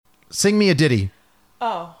Sing me a ditty.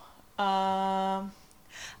 Oh. I'm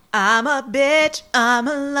a bitch, I'm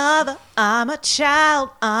a lover, I'm a child,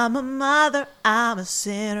 I'm a mother, I'm a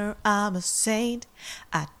sinner, I'm a saint.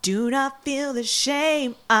 I do not feel the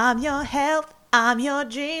shame. I'm your health, I'm your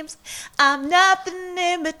dreams. I'm nothing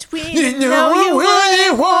in between. You know you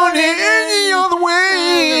wouldn't want it any other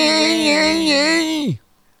way.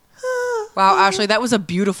 Wow, Ashley, that was a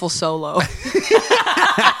beautiful solo.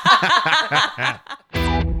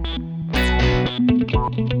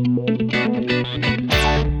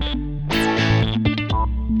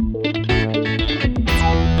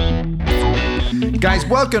 Guys,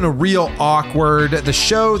 welcome to Real Awkward, the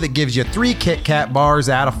show that gives you 3 Kit Kat bars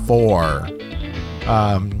out of 4.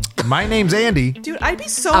 My name's Andy. Dude, I'd be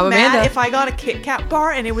so I'm mad Amanda. if I got a Kit Kat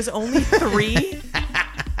bar and it was only 3.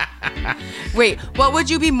 Wait, what would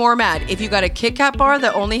you be more mad if you got a Kit Kat bar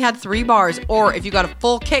that only had 3 bars, or if you got a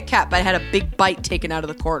full Kit Kat but had a big bite taken out of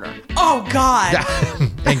the corner? Oh, God.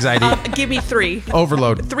 Anxiety. Give me 3.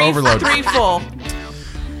 Overload. 3 Overload. 3 full.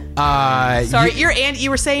 Sorry, you're Andy.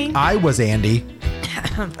 You were saying? I was Andy.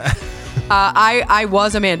 I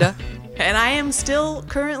was Amanda. And I am still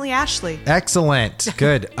currently Ashley. Excellent.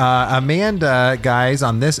 Good. Amanda, guys,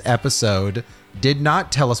 on this episode did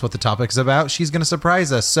not tell us what the topic is about. She's going to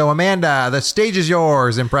surprise us. So, Amanda, the stage is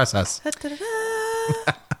yours. Impress us.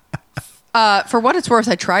 For what it's worth,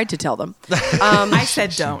 I tried to tell them. I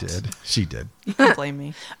said don't. She did. You can blame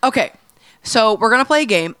me. Okay, so we're going to play a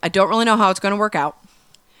game. I don't really know how it's going to work out.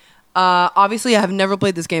 Obviously, I have never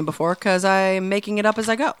played this game before because I'm making it up as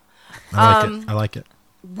I go. I like it.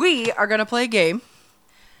 We are going to play a game.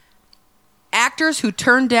 Actors who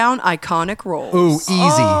turn down iconic roles. Ooh, easy.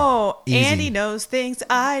 Oh, Easy. Andy knows things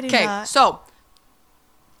I do Okay, not. so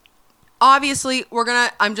obviously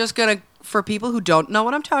I'm just gonna, for people who don't know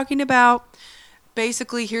what I'm talking about,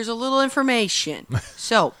 basically here's a little information.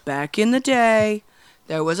 So back in the day,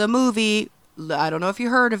 there was a movie, I don't know if you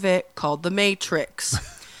heard of it, called The Matrix.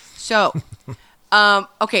 So,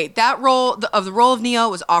 okay, that role, the role of Neo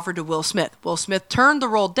was offered to Will Smith. Will Smith turned the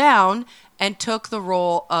role down and took the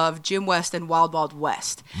role of Jim West in Wild Wild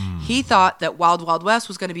West. He thought that Wild Wild West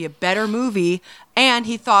was going to be a better movie, and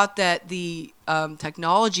he thought that the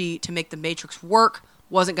technology to make the Matrix work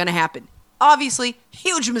wasn't going to happen. Obviously,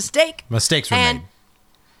 huge mistake. Mistakes were And made.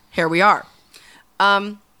 here we are.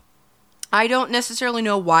 I don't necessarily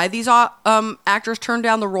know why these actors turned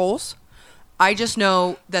down the roles. I just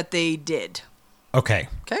know that they did. Okay.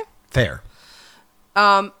 Okay? Fair.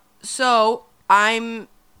 So I'm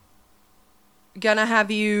gonna have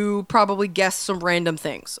you probably guess some random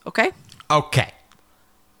things, okay? Okay.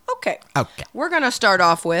 Okay. Okay. We're gonna start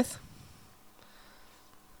off with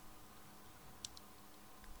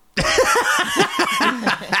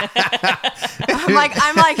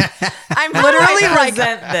I'm literally like,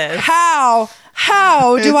 present this. how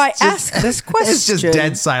do I ask this question? It's just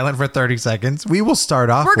dead silent for 30 seconds. We will start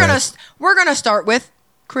off We're with... gonna start with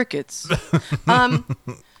crickets.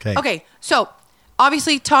 Okay, so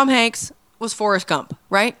obviously Tom Hanks was Forrest Gump,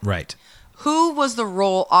 right? Right. Who was the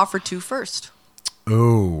role offered to first?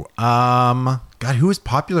 Ooh. God, who was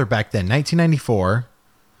popular back then? 1994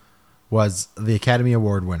 was the Academy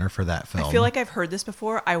Award winner for that film. I feel like I've heard this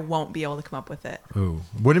before. I won't be able to come up with it. Ooh.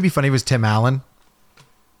 Wouldn't it be funny if it was Tim Allen?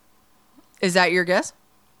 Is that your guess?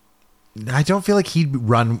 I don't feel like he'd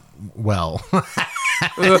run well. I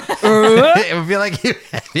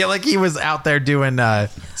feel like he was out there doing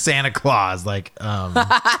Santa Claus. Like,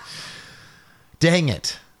 dang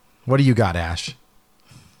it! What do you got, Ash?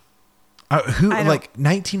 Who I don't- like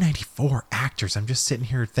 1994 actors? I'm just sitting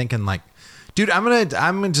here thinking, like, dude,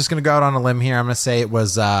 I'm just gonna go out on a limb here. I'm gonna say it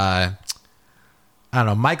was I don't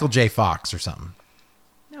know, Michael J. Fox or something.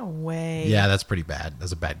 No way. Yeah, that's pretty bad.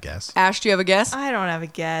 That's a bad guess. Ash, do you have a guess? I don't have a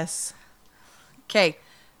guess. Okay,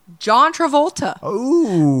 John Travolta.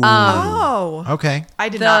 Ooh. Oh. Okay. I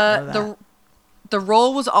did not know that. The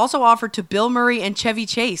role was also offered to Bill Murray and Chevy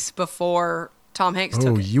Chase before Tom Hanks Oh,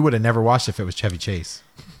 took it. you would have never watched if it was Chevy Chase.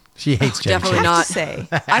 She hates Chevy definitely Chase. not. I have to say.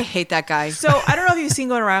 I hate that guy. So I don't know if you've seen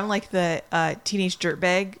going around like the teenage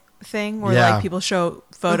dirtbag thing where Yeah. like people show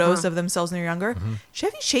photos of themselves when they're younger.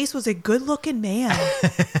 Chevy Chase was a good looking man.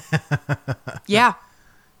 Yeah.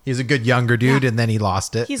 He's a good younger dude, and then he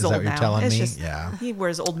lost it. He's Is old that what now. you're telling It's me? just- Yeah. He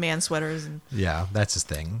wears old man sweaters and Yeah, that's his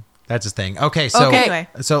thing. That's his thing. Okay, so Okay. Anyway.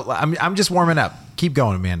 so I'm just warming up. Keep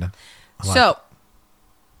going, Amanda. I like So, it.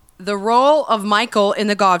 the role of Michael in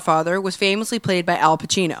The Godfather was famously played by Al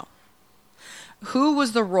Pacino. Who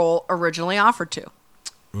was the role originally offered to?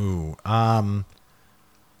 Ooh.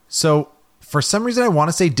 So for some reason I want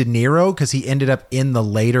to say De Niro because he ended up in the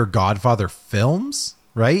later Godfather films,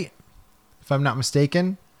 right? If I'm not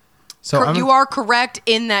mistaken. So You are correct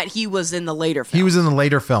in that he was in the later film. he was in the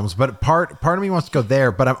later films, but part of me wants to go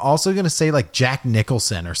there. But I'm also going to say like Jack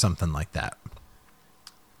Nicholson or something like that.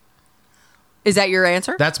 Is that your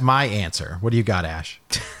answer? That's my answer. What do you got, Ash?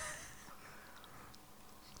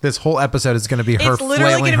 This whole episode is going to be her It's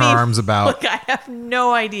literally flailing her gonna be arms about. Look, I have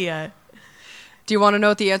no idea. Do you want to know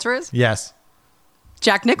what the answer is? Yes.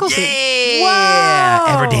 Jack Nicholson. Yeah.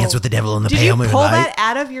 Whoa. Ever dance with the devil in the Did pale you moonlight? pull that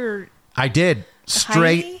out of your? I did.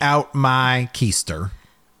 Straight Tiny? out my keister.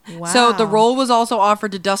 Wow. So the role was also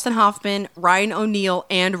offered to Dustin Hoffman, Ryan O'Neal,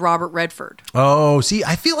 and Robert Redford. Oh, see,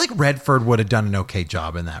 I feel like Redford would have done an okay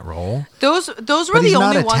job in that role. Those were But the he's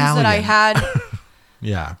not only ones that I Italian. had.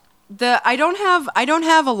 Yeah. I don't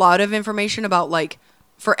have a lot of information about like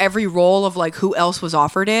for every role of like who else was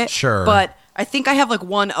offered it. Sure. But I think I have like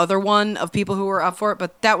one other one of people who were up for it,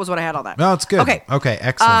 but that was what I had on that. No, it's good. Okay. Okay, I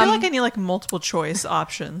excellent. feel like I need like multiple choice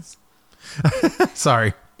options.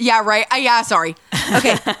 Sorry. Yeah, right. Yeah, sorry.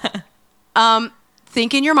 Okay.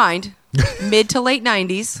 Think in your mind, mid to late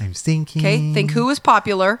 90s. I'm thinking. Okay, think who was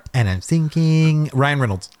popular. And I'm thinking Ryan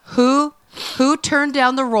Reynolds. Who turned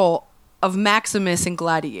down the role of Maximus in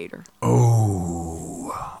Gladiator?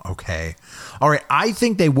 Okay. All right. I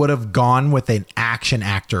think they would have gone with an action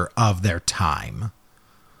actor of their time.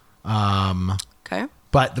 Okay.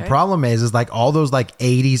 But the Okay. problem is like all those like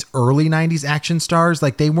 80s, early 90s action stars,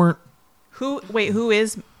 like they weren't. Who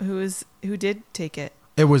did take it?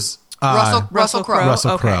 It was Russell Crowe.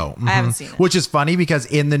 Russell Okay. Crowe. I haven't Mhm. seen it. Which is funny because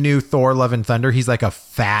in the new Thor: Love and Thunder, he's like a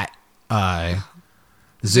fat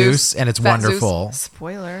Zeus, and it's Fat Zeus. wonderful.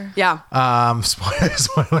 Spoiler. Yeah.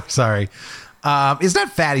 Spoiler, sorry. He's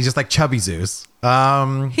not fat. He's just like chubby Zeus.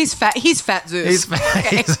 He's fat. He's Fat Zeus. He's fat.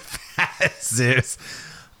 He's fat Zeus.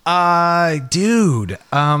 Dude.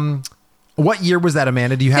 What year was that,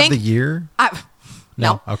 Amanda? Do you have Think- the year?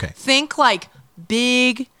 No. Okay. Think like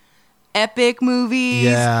big, epic movies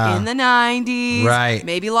Yeah. in the 90s. Right.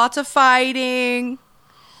 Maybe lots of fighting.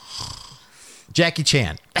 Jackie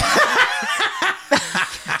Chan.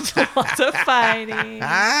 Lots of fighting.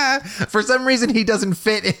 For some reason, he doesn't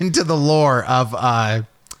fit into the lore of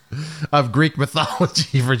Greek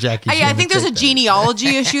mythology for Jackie Chan. I think there's a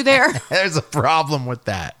genealogy issue there. There's a problem with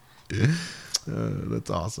that. That's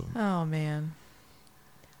awesome. Oh man.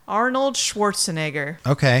 Arnold Schwarzenegger.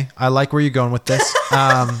 Okay, I like where you're going with this.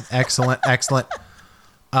 Excellent.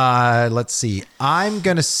 Let's see. I'm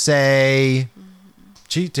gonna say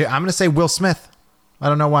Will Smith. I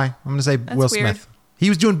don't know why. I'm gonna say Will weird. Smith. He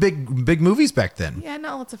was doing big movies back then. Yeah,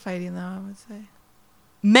 not lots of fighting though, I would say.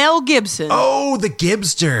 Mel Gibson. Oh, the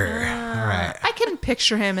Gibster. All right. I can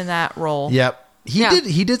picture him in that role. Yep.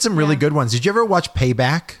 He did some really Yeah. good ones. Did you ever watch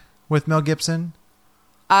Payback with Mel Gibson?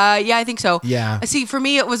 Yeah, I think so. Yeah. See, for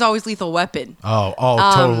me, it was always Lethal Weapon. Oh,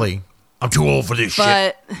 totally. I'm too old for this shit.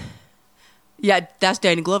 But yeah, that's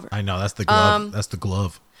Danny Glover. I know that's the glove. That's the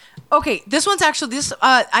glove. Okay, this one's actually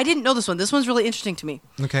I didn't know this one. This one's really interesting to me.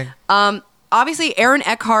 Okay. Obviously, Aaron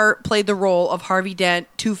Eckhart played the role of Harvey Dent,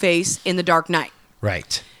 Two-Face in The Dark Knight.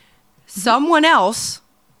 Right. Someone else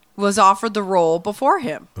was offered the role before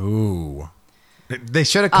him. Ooh. They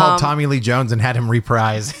should have called Tommy Lee Jones and had him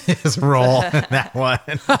reprise his role in that one.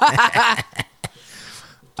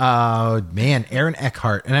 Oh, man. Aaron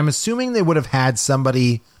Eckhart. And I'm assuming they would have had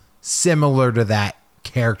somebody similar to that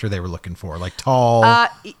character they were looking for, like tall,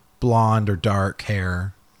 blonde, or dark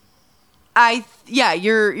hair.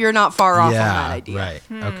 You're not far off on that idea. Right.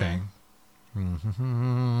 Okay.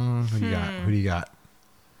 Who do you got? Who do you got?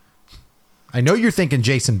 I know you're thinking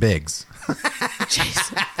Jason Biggs.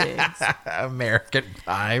 Jason Biggs. American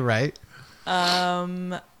Pie, right?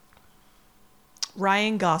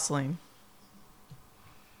 Ryan Gosling.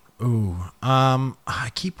 Ooh.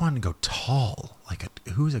 I keep wanting to go tall.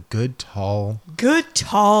 Who's a good tall? Good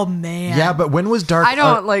tall man. Yeah, but when was Dark? I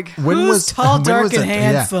don't like- Who's tall, dark, and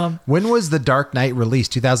handsome? When was The Dark Knight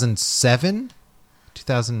released? 2007.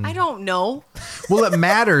 2000. I don't know. Well, it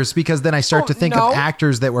matters because then I start to think know. of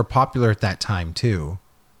actors that were popular at that time too.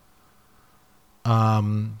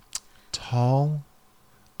 Tall.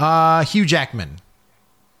 Hugh Jackman.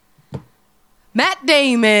 Matt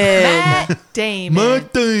Damon. Matt Damon.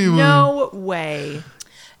 Matt Damon. No way.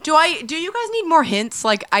 Do you guys need more hints?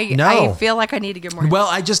 Like I No. feel like I need to get more hints. Well,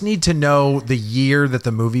 I just need to know the year that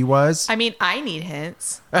the movie was. I mean, I need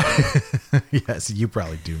hints. Yes, you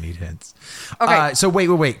probably do need hints. Okay. So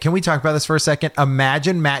wait. Can we talk about this for a second?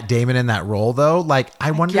 Imagine Matt Damon in that role, though. Like, I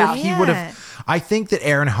wonder if he would can't. have. I think that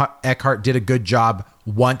Aaron Eckhart did a good job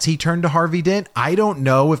once he turned to Harvey Dent. I don't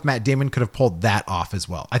know if Matt Damon could have pulled that off as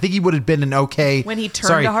well. I think he would have been an okay When he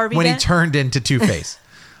turned to Harvey when Dent? he turned into Two-Face.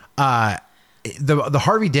 the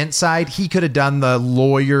Harvey Dent side, he could have done the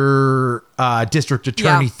lawyer, district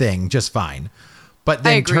attorney thing just fine. But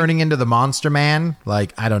then turning into the Monster Man,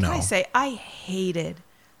 like, I don't know. Can I say, I hated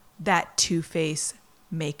that Two-Face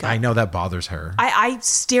makeup. I know that bothers her. I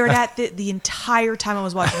stared at the entire time I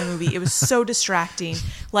was watching the movie. It was so distracting.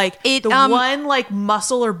 Like the one like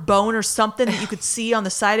muscle or bone or something that you could see on the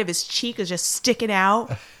side of his cheek is just sticking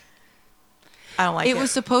out. I don't like it. It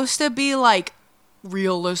was supposed to be like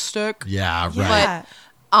realistic. Yeah, right. But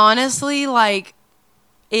honestly, like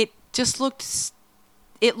it just looked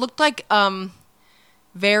like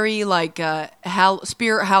very like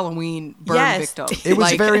Spirit Halloween burn victim. It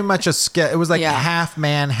was very much it was like half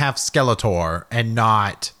man, half Skeletor, and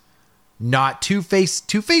not Two-Face.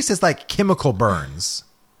 Two-Face is like chemical burns,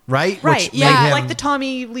 right? Right. Which Yeah, made him, like the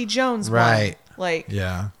Tommy Lee Jones right. one. Like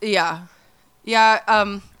Yeah.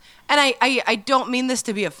 And I don't mean this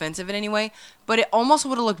to be offensive in any way, but it almost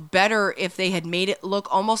would have looked better if they had made it look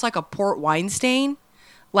almost like a port wine stain.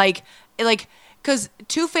 Like, because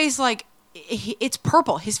Two-Face, like, it's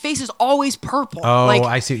purple. His face is always purple. Oh, like,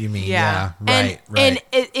 I see what you mean. Yeah, right. And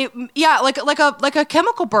it like a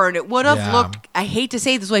chemical burn. It would have looked, I hate to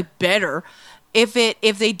say it this way, better if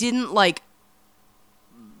they didn't like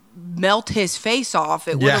melt his face off.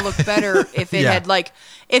 It would have looked better if it had like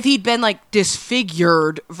if he'd been like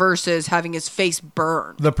disfigured versus having his face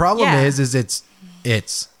burned. The problem is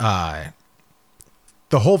it's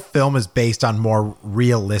the whole film is based on more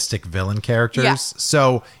realistic villain characters. Yeah.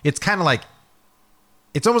 So it's kind of like,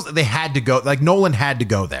 it's almost like they had to go, like Nolan had to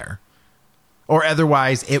go there, or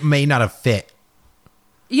otherwise it may not have fit.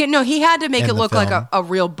 Yeah, no, he had to make it look film. like a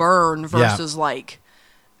real burn versus like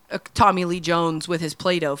a Tommy Lee Jones with his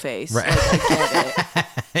Play-Doh face. Right. Like, I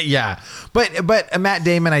get it. Yeah. But Matt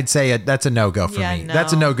Damon, I'd say that's a no-go for me. no.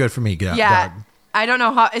 That's a no good for me. Yeah. Doug. I don't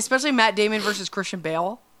know how, especially Matt Damon versus Christian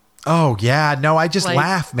Bale. Oh, yeah. No, I just Like-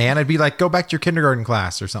 laugh, man. I'd be like, go back to your kindergarten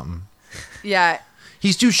class or something. Yeah.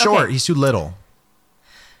 He's too short. Okay. He's too little.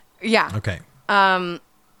 Yeah. Okay.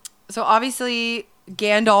 So obviously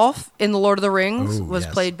Gandalf in The Lord of the Rings Ooh, was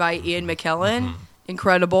yes. played by Ian McKellen.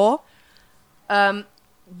 Incredible.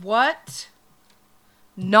 What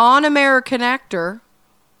non-American actor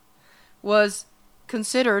was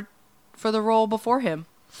considered for the role before him?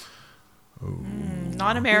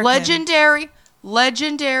 non-American.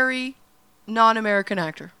 Legendary non-American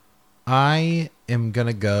actor. I am going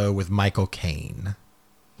to go with Michael Caine.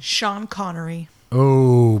 Sean Connery.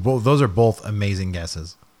 Oh, those are both amazing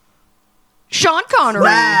guesses. Sean Connery.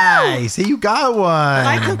 Nice. Hey, you got one.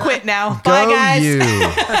 I can quit now. Go Bye, guys. you.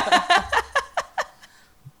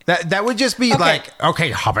 That would just be like, okay,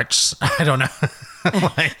 hobbits. I don't know.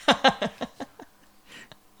 Like,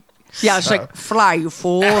 Yeah, it's like, fly, you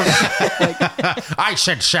fools. I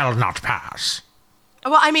said shall not pass.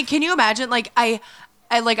 Well, I mean, can you imagine? Like, I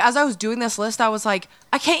like as I was doing this list, I was like,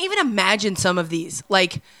 I can't even imagine some of these.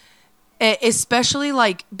 Like, especially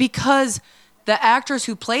like because the actors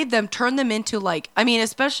who played them turned them into like, I mean,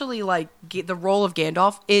 especially like the role of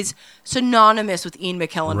Gandalf is synonymous with Ian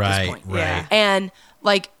McKellen at this point. Right. Yeah. And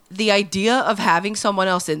like the idea of having someone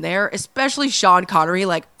else in there, especially Sean Connery.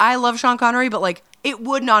 Like, I love Sean Connery, but like it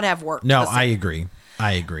would not have worked. No, I agree.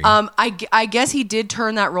 I guess he did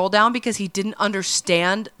turn that role down because he didn't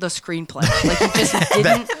understand the screenplay. Like he just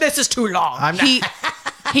didn't. This is too long.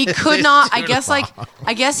 He could not. I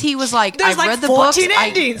guess he was like, There's I like read the books. 14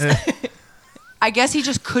 endings. I guess he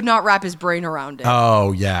just could not wrap his brain around it.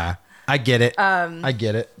 Oh, yeah. I get it. I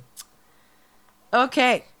get it.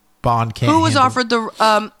 Okay. Bond can't Who was handle- offered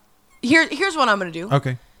the here's what I'm gonna do.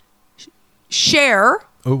 Okay. Cher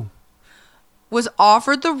Oh. was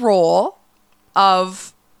offered the role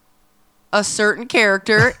of a certain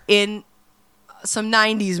character in some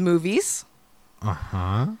 90s movies.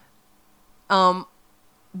 Uh-huh.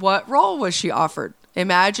 What role was she offered?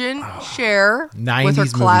 Imagine Cher 90s with her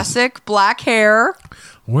movies. classic black hair.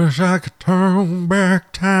 Wish I could turn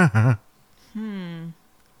back time.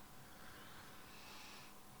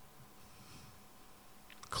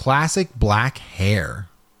 Classic black hair.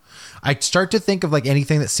 I start to think of like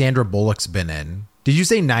anything that Sandra Bullock's been in. Did you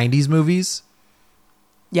say 90s movies?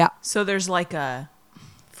 Yeah. So there's like a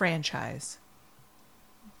franchise.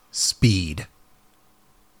 Speed.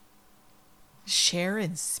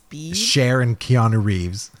 Sharon Speed. Cher and Keanu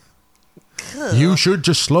Reeves. You should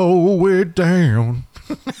just slow it down.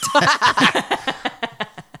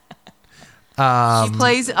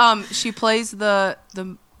 She plays the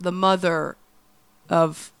mother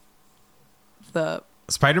of the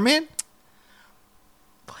Spider-Man?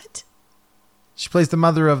 What? She plays the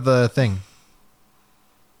mother of the thing.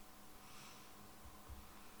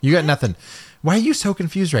 You got nothing. Why are you so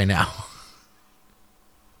confused right now?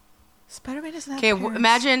 Spider-Man doesn't have Okay, parents.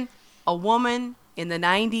 imagine a woman in the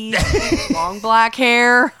 90s, long black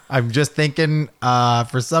hair. I'm just thinking,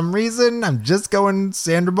 for some reason, I'm just going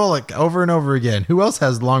Sandra Bullock over and over again. Who else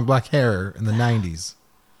has long black hair in the 90s?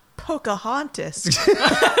 Pocahontas.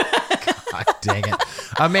 God dang it.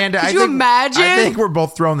 Amanda, Could you imagine? I think we're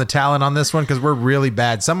both throwing the talent on this one because we're really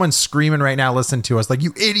bad. Someone's screaming right now, listen to us, like,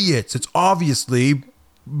 you idiots. It's obviously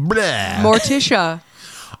blah. Morticia.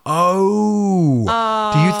 Oh.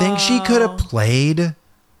 Do you think she could have played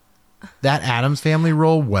that Addams Family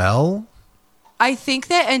role well? I think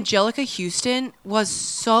that Angelica Houston was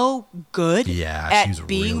so good Yeah, she was at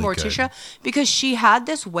being really Morticia good. because she had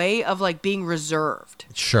this way of like being reserved.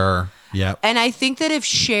 Sure. Yep. And I think that if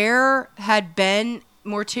Cher had been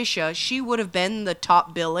Morticia, she would have been the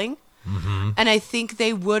top billing. Mm-hmm. And I think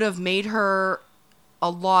they would have made her a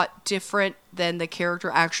lot different than the character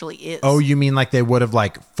actually is. Oh, you mean like they would have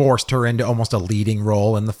like forced her into almost a leading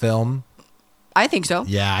role in the film? I think so.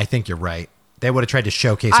 Yeah, I think you're right. They would have tried to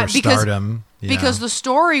showcase her stardom. Yeah. Because the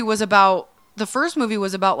story was about the first movie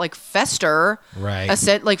was about like Fester, Right.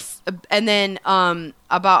 And then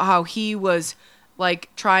about how he was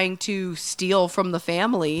like trying to steal from the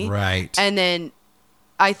family, Right. And then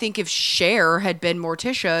I think if Cher had been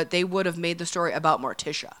Morticia, they would have made the story about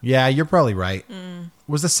Morticia. Yeah, you're probably right.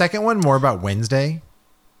 Was the second one more about Wednesday?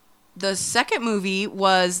 The second movie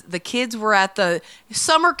was the kids were at the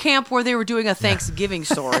summer camp where they were doing a Thanksgiving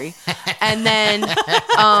story, and then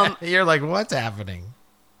You're like, what's happening?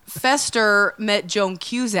 Fester met Joan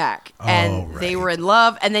Cusack, and they right. were in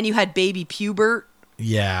love. And then you had baby Pubert.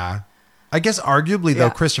 Yeah. I guess arguably, though, Yeah.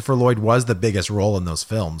 Christopher Lloyd was the biggest role in those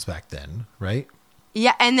films back then, right?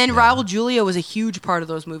 Yeah, and then Raul Julia was a huge part of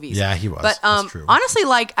those movies. Yeah, he was. But That's true. honestly,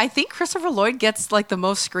 like I think Christopher Lloyd gets like the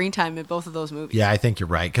most screen time in both of those movies. Yeah, I think you're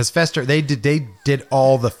right. Because Fester, they did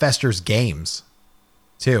all the Fester's games,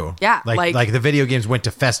 too. Yeah, like the video games went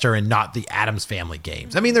to Fester and not the Addams Family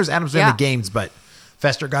games. I mean, there's Addams Family Yeah. games, but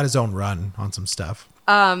Fester got his own run on some stuff.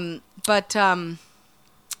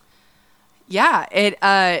 Yeah, it.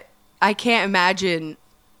 I can't imagine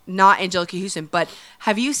not Angelica Houston. But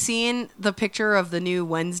have you seen the picture of the new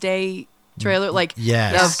Wednesday trailer? Like,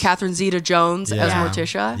 Yes. of Catherine Zeta-Jones as Yeah.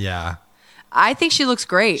 Morticia. Yeah. I think she looks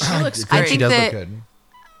great. She looks I great. think she does that- look good.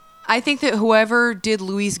 I think that whoever did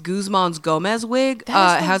Luis Guzman's Gomez wig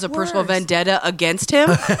That is the has a personal worst. vendetta against him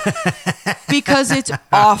because it's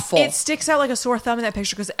awful. It sticks out like a sore thumb in that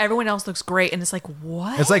picture because everyone else looks great, and it's like,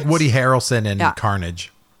 what? It's like Woody Harrelson in Yeah.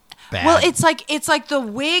 Carnage. Bad. Well, it's like the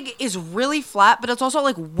wig is really flat, but it's also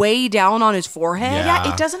like way down on his forehead. Yeah.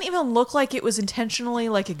 Yeah, it doesn't even look like it was intentionally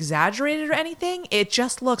like exaggerated or anything. It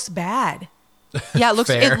just looks bad. Yeah,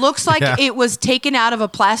 Fair. it looks like Yeah. it was taken out of a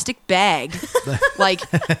plastic bag. Like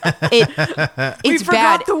We it's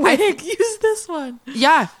forgot bad. the wig. Use this one.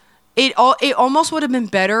 Yeah, it almost would have been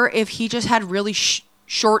better if he just had really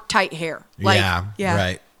short, tight hair. Like, yeah,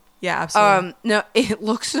 right. Yeah, absolutely. no, it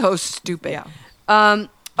looks so stupid. Yeah.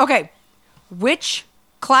 Okay, which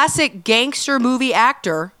classic gangster movie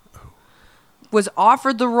actor was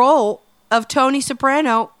offered the role of Tony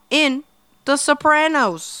Soprano in The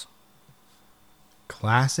Sopranos?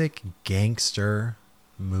 Classic gangster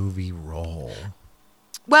movie role.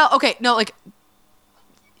 Well, okay, no, like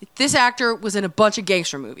this actor was in a bunch of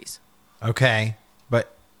gangster movies. Okay,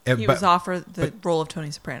 but He was offered the role of Tony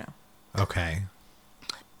Soprano. Okay,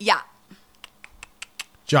 Yeah.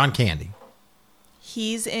 John Candy.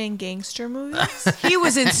 He's in gangster movies. He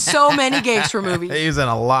was in so many gangster movies. He was in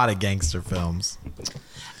a lot of gangster films.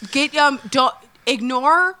 Don't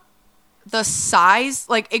ignore the size,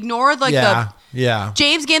 like ignore like Yeah, the yeah.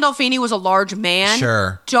 James Gandolfini was a large man.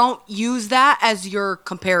 Sure. Don't use that as your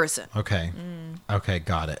comparison. Okay, okay,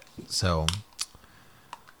 got it. So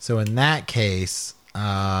in that case,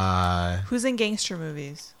 Who's in gangster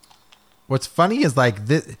movies? what's funny is like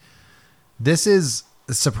this is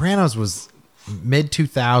Sopranos was mid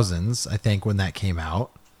 2000s, I think, when that came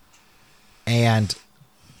out, and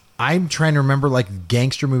I'm trying to remember like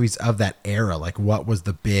gangster movies of that era. Like, what was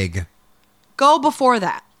the big, Go before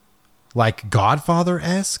that. like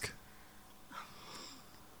Godfather-esque?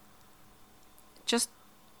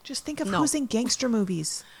 Just think of No. who's in gangster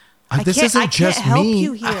movies. This can't- isn't I can't just help me.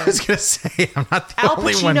 you here. I was gonna say I'm not the Al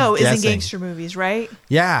only one Pacino is in guessing. gangster movies, right?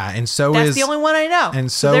 Yeah, and so That's is the only one I know.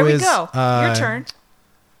 and so there we is, go. Your turn.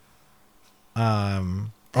 oh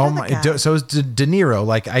other my, guy. so is De Niro.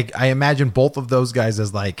 Like I imagine both of those guys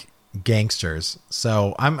as like gangsters.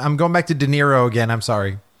 So I'm going back to De Niro again. I'm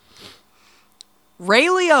sorry. Ray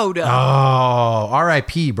Liotta. Oh,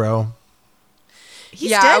 R.I.P. bro.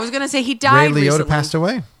 He's yeah, dead. I was gonna say he Ray died Liotta recently. passed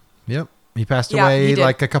away. Yep, he passed Yeah, away he did.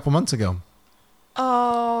 like a couple months ago.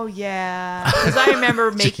 Oh, yeah. Because I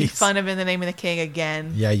remember making Jeez. fun of In the Name of the King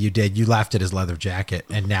again. Yeah, you did. You laughed at his leather jacket,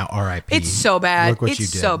 and now R.I.P. It's so bad. Look what It's you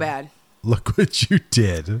did. so bad. Look what you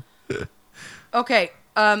did. Okay.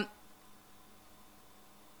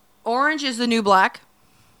 Orange is the New Black.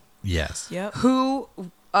 Yes. Yep. Who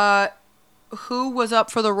was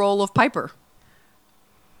up for the role of Piper?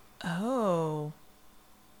 Oh.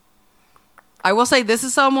 I will say this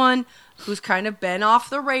is someone who's kind of been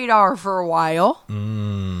off the radar for a while.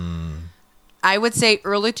 I would say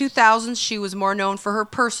early 2000s, she was more known for her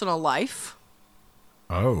personal life.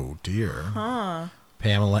 Oh dear. Huh.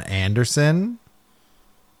 Pamela Anderson.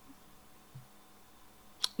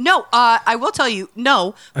 No, I will tell you,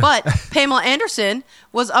 no, but Pamela Anderson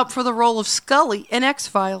was up for the role of Scully in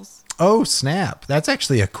X-Files. Oh snap! That's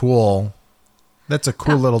actually a cool. That's a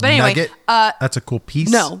cool little but anyway, nugget. That's a cool piece.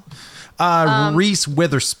 No. Reese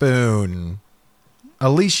Witherspoon,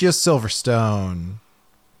 Alicia Silverstone.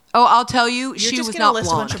 Oh, I'll tell you, You're she just was gonna not list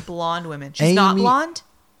blonde. a bunch of blonde women. She's not Amy- blonde?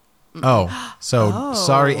 Oh, so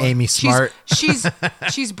sorry, Amy Smart.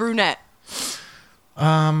 She's brunette.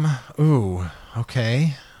 Ooh,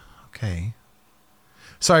 okay.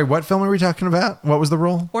 Sorry, what film are we talking about? What was the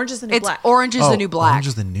role? Orange is the New It's Black. Orange is the New Black. Orange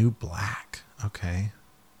is the New Black. Okay.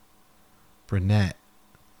 Brunette.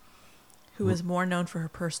 Who is more known for her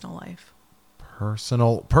personal life.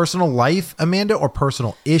 Personal life, Amanda, or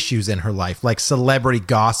personal issues in her life, like celebrity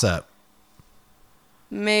gossip.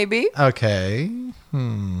 Maybe. Okay.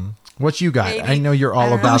 What you got? Maybe. I know you're all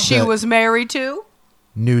Who about she the was married to.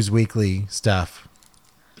 News Weekly stuff.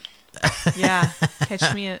 Yeah.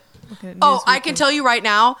 Catch me at... Oh, I can tell you right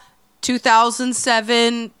now,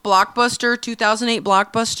 2007 Blockbuster, 2008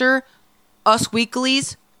 Blockbuster, Us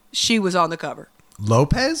Weeklies, she was on the cover.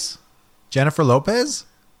 Lopez? Jennifer Lopez?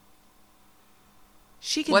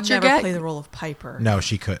 She can What's your never get? play the role of Piper. No,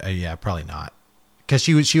 she could. Yeah, probably not. Because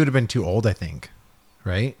she would have been too old, I think.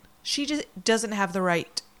 Right? She just doesn't have the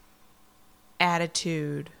right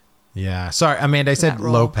attitude. Yeah. Sorry, Amanda. I said that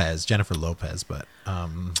role. Lopez, Jennifer Lopez, but I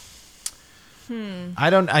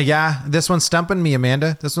don't. Yeah, this one's stumping me,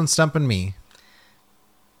 Amanda. This one's stumping me.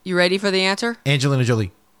 You ready for the answer? Angelina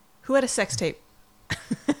Jolie. Who had a sex tape?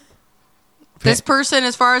 This person,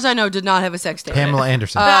 as far as I know, did not have a sex tape. Pamela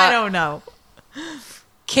Anderson. I don't know.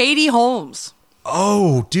 Katie Holmes.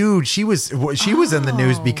 Oh, dude, she was in the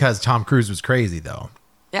news because Tom Cruise was crazy, though.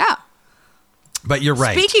 Yeah. But you're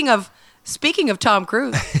right. Speaking of Tom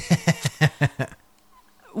Cruise,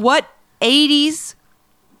 what 80s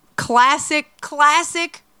classic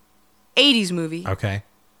 80s movie Okay.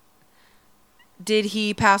 did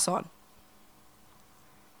he pass on?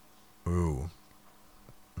 Ooh.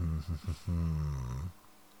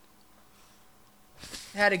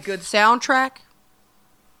 Had a good soundtrack.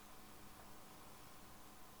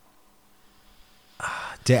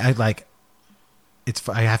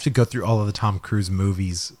 I have to go through all of the Tom Cruise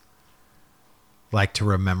movies, like, to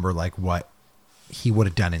remember like what he would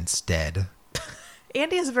have done instead.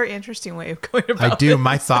 Andy has a very interesting way of going about I do. this.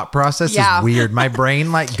 My thought process Yeah. is weird. My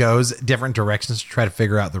brain like goes different directions to try to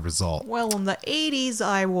figure out the result. Well, in the 80s,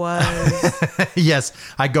 I was. Yes,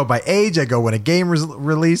 I go by age. I go when a game was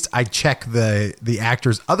released. I check the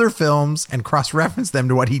actor's other films and cross-reference them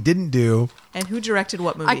to what he didn't do. And who directed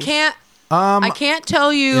what movie? I can't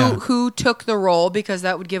tell you yeah. who took the role because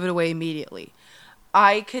that would give it away immediately.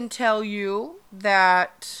 I can tell you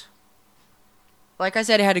that, like I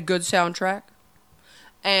said, it had a good soundtrack,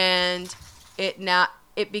 and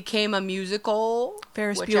it became a musical.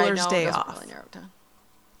 Ferris which I Bueller's know Day doesn't Off. really narrow it down.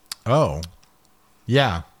 Oh,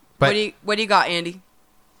 yeah. But What do you got, Andy?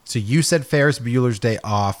 so you said Ferris Bueller's Day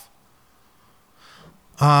Off.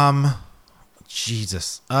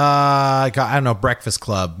 Jesus. I don't know. Breakfast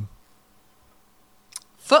Club.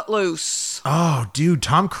 Footloose. Oh, dude,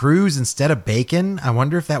 Tom Cruise instead of Bacon. I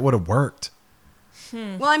wonder if that would have worked.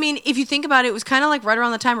 Well, I mean, if you think about it, it was kind of like right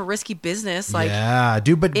around the time of Risky Business. Like, yeah,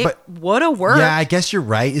 dude, but it would have worked. yeah, I guess you're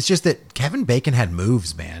right. It's just that Kevin Bacon had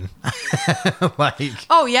moves, man. Like,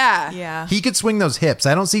 Oh, yeah. Yeah. he could swing those hips.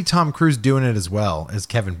 I don't see Tom Cruise doing it as well as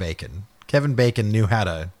Kevin Bacon. Kevin Bacon knew how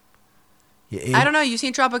to. I don't know. You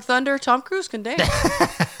seen Tropic Thunder? Tom Cruise can dance.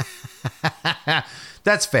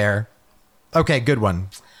 That's fair. Okay, good one.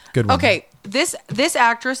 Good one. Okay, this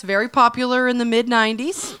actress, very popular in the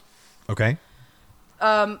mid-'90s, Okay.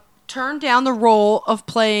 turned down the role of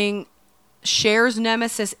playing Cher's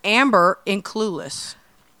nemesis Amber in Clueless.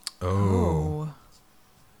 Oh.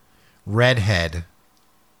 Redhead.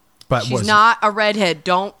 But She's not a redhead.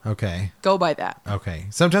 Don't Okay. go by that. Okay.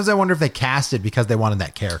 Sometimes I wonder if they cast it because they wanted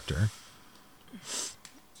that character.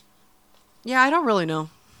 Yeah, I don't really know.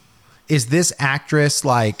 is this actress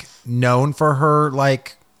like known for her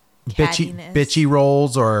like Cattiness. bitchy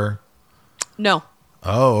roles or? No.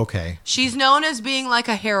 Oh, okay. She's known as being like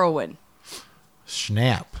a heroine.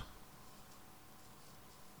 Snap.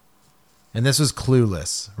 And this was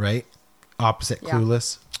Clueless, right? Opposite Yeah.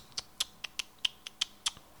 Clueless.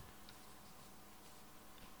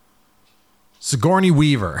 Sigourney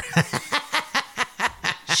Weaver.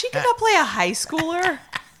 She could not play a high schooler.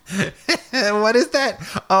 What is that?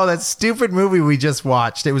 Oh, that stupid movie we just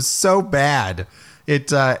watched. It was so bad. It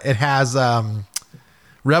has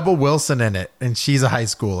Rebel Wilson in it, and she's a high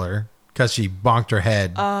schooler because she bonked her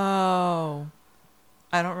head. Oh.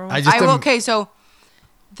 I don't remember. Okay, so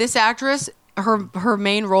this actress, her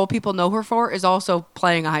main role people know her for is also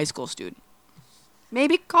playing a high school student.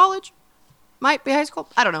 Maybe college. Might be high school.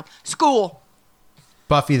 I don't know. School.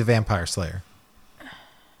 Buffy the Vampire Slayer.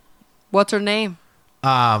 What's her name?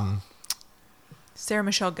 Sarah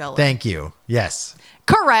Michelle Gellar. Thank you. Yes.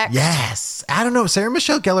 Correct. Yes. I don't know. Sarah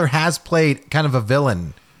Michelle Gellar has played kind of a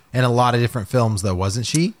villain in a lot of different films, though, wasn't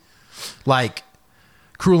she? Like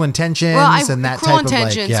Cruel Intentions and that Cruel type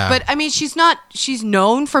Intentions, of like, yeah. but I mean, she's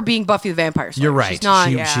known for being Buffy the Vampire Slayer. You're right. She's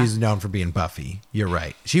not. She's known for being Buffy. You're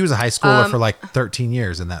right. She was a high schooler for like 13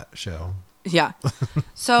 years in that show. Yeah.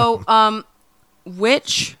 So,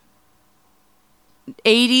 which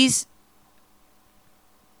 80s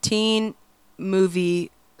teen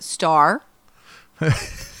movie star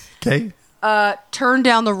Okay. turned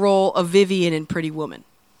down the role of Vivian in Pretty Woman?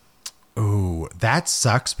 Ooh, that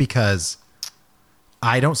sucks because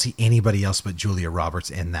I don't see anybody else but Julia Roberts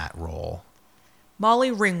in that role.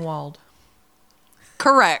 Molly Ringwald.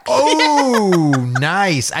 Correct. Oh,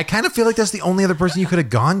 nice. I kind of feel like that's the only other person you could have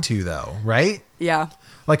gone to, though, right? Yeah.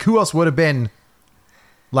 Like, who else would have been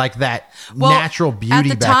like that Well, natural beauty at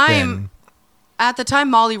the back time, then? At the time,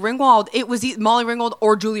 Molly Ringwald, it was Molly Ringwald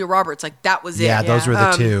or Julia Roberts. Like, that was it. Yeah, those were the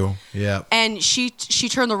Um, two. Yeah. And she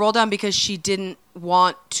turned the role down because she didn't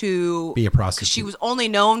want to Be a prostitute. She was only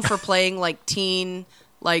known for playing like teen,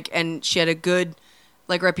 like, and she had a good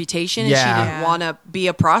like reputation, and Yeah. she didn't want to be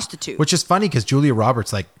a prostitute. Which is funny because Julia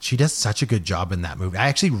Roberts, like, she does such a good job in that movie. I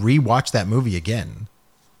actually rewatched that movie again.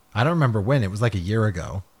 I don't remember when. It was like a year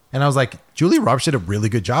ago. And I was like, Julia Roberts did a really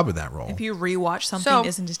good job in that role. If you rewatch something, So-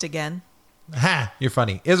 isn't just again. Ha! You're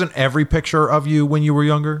funny. Isn't every picture of you when you were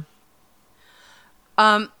younger?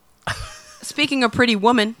 Speaking of Pretty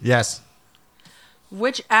Woman, Yes.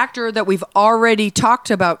 which actor that we've already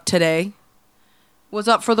talked about today was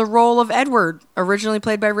up for the role of Edward, originally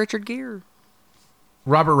played by Richard Gere?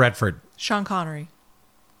 Robert Redford. Sean Connery.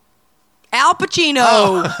 Al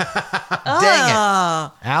Pacino. Dang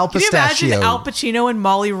it. Al Can you Pistachio. imagine Al Pacino and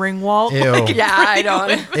Molly Ringwald? Ew. Like, Yeah, I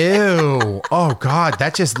don't. Ew. Oh, God.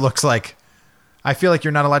 That just looks like... I feel like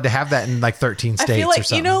you're not allowed to have that in like 13 I states feel or like,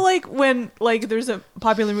 something. you know, like when like there's a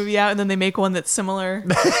popular movie out and then they make one that's similar.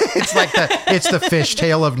 It's like it's the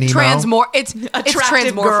fishtail of Nemo. It's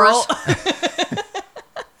Attractive Transmorphers. girl.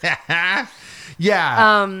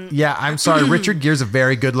 Yeah. Yeah, I'm sorry. Richard Gere's a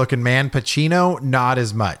very good looking man. Pacino, not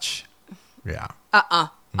as much. Yeah.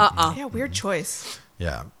 Yeah, weird choice.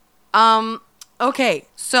 Yeah. Okay,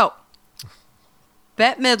 so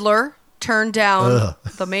Bette Midler turned down Ugh.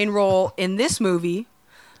 the main role in this movie,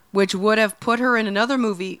 which would have put her in another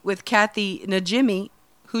movie with Kathy Najimy,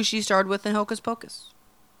 who she starred with in Hocus Pocus.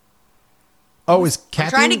 Oh, is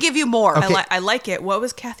Kathy... Trying to give you more. Okay. I like it. What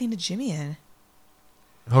was Kathy Najimy in?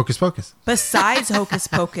 Hocus Pocus. Besides Hocus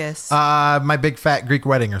Pocus. My Big Fat Greek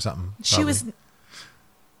Wedding or something. She probably. was...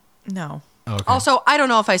 No. Oh, okay. Also, I don't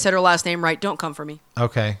know if I said her last name right. Don't come for me.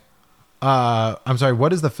 Okay. I'm sorry.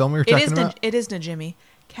 What is the film we were talking about? It is Najimy.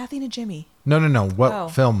 Kathy Najimy. No. What Oh.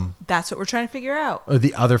 film? That's what we're trying to figure out. Or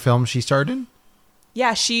the other film she starred in?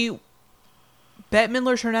 Yeah, Bette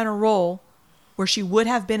Midler turned down a role where she would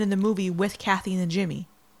have been in the movie with Kathy Najimy.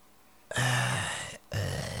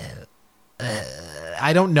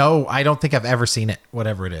 I don't know. I don't think I've ever seen it,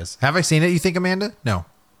 whatever it is. Have I seen it, you think, Amanda? No.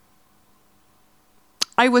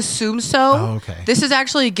 I would assume so. Oh, okay. This is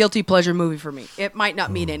actually a guilty pleasure movie for me. It might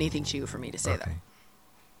not mean anything to you for me to say that. Okay.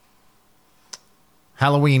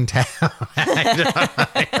 Halloween Town.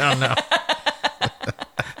 I don't know.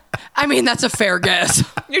 I mean, that's a fair guess.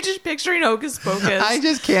 You're just picturing Hocus Pocus. I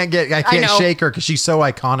just can't shake her because she's so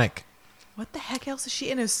iconic. What the heck else is she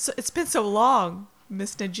in? It's been so long.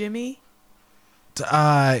 Miss Najimy?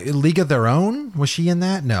 League of Their Own? Was she in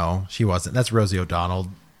that? No, she wasn't. That's Rosie O'Donnell.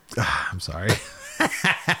 I'm sorry.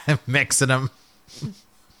 I'm mixing them.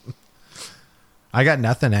 I got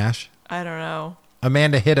nothing, Ash. I don't know.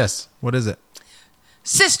 Amanda, hit us. What is it?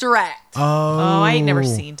 Sister Act. Oh, I ain't never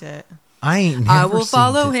seen it. I ain't never I will seen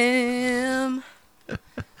follow it. him.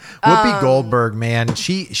 Whoopi Goldberg, man,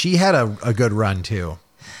 she had a good run too.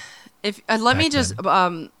 If let me just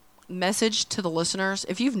message to the listeners: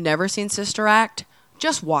 if you've never seen Sister Act,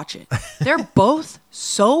 just watch it. They're both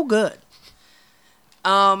so good.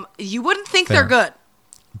 You wouldn't think Fair. they're good,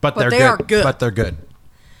 But they they're are good. But they're good.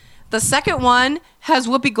 The second one has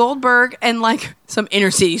Whoopi Goldberg and like some inner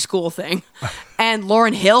city school thing, and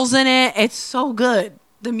Lauryn Hill's in it. It's so good.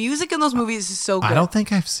 The music in those movies is so good. I don't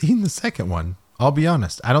think I've seen the second one. I'll be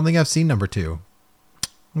honest. I don't think I've seen number 2.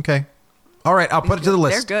 Okay. All right. I'll put it to the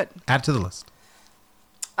list. They're good. Add to the list.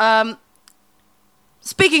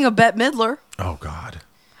 Speaking of Bette Midler, Oh God.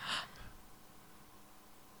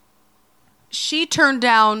 she turned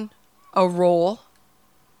down a role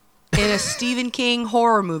in a Stephen King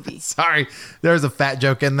horror movie. Sorry, there was a fat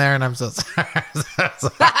joke in there, and I'm so sorry.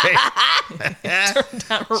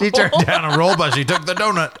 She turned down a roll, but she took the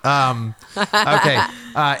donut.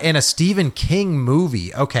 Okay. In a Stephen King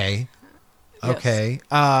movie. Okay. Okay.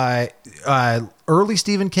 Early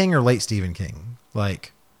Stephen King or late Stephen King?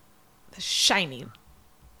 Like, The Shining.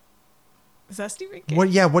 Is that Stephen King? what?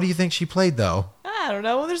 Yeah. What do you think she played though? I don't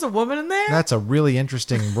know. There's a woman in there. That's a really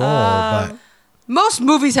interesting role, but Most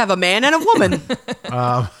movies have a man and a woman.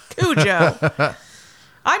 Cujo.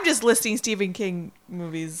 I'm just listing Stephen King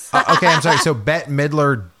movies. okay. I'm sorry. So Bette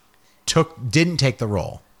Midler didn't take the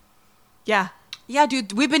role. Yeah. Yeah,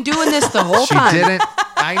 dude, we've been doing this the whole She time. didn't.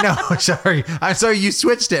 I know. Sorry. I'm sorry. You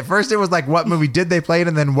switched it. First, it was like, what movie did they play it?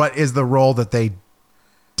 And then what is the role that they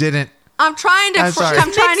didn't? I'm trying to. I'm sorry.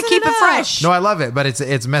 I'm trying to Mixing keep it it up. fresh. No, I love it, but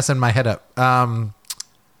it's messing my head up.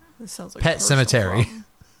 This sounds like a Pet personal Cemetery. problem.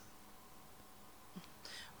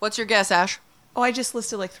 What's your guess, Ash? Oh, I just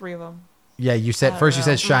listed like 3 of them. Yeah, you said first you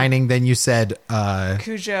said Shining, then you said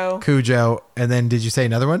Cujo. Cujo, and then did you say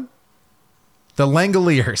another one? The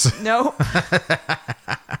Langoliers. No.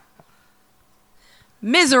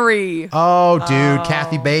 Misery. Oh, dude,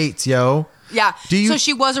 Kathy Bates, yo. Yeah. Do you- So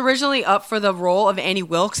she was originally up for the role of Annie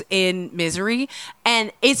Wilkes in Misery,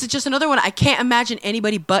 and it's just another one. I can't imagine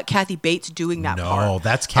anybody but Kathy Bates doing that part. No,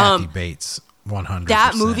 that's Kathy Bates, 100%.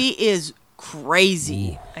 That movie is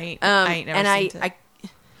crazy. I ain't never and seen it.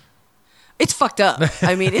 it's fucked up.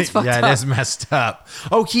 I mean, it's fucked yeah, up. it is messed up.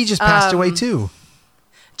 Oh, he just passed away too.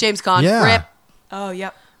 James Caan. Yeah. Rip. Oh,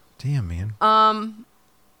 yep. Damn, man.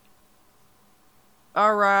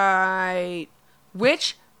 All right.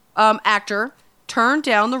 Which actor turned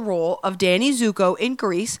down the role of Danny Zuko in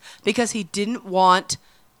Grease because he didn't want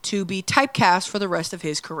to be typecast for the rest of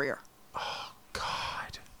his career?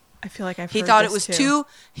 God. I feel like I've He heard thought it this was too.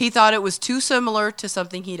 He thought it was too similar to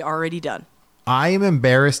something he'd already done. I am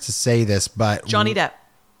embarrassed to say this, but Johnny Depp.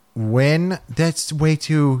 when that's way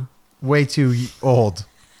too old.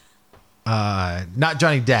 Not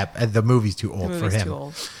Johnny Depp. The movie's too old The for movie's him. too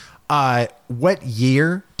old. What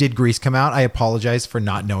year did Grease come out? I apologize for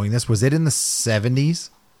not knowing this. Was it in the 70s?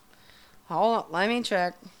 Hold on, let me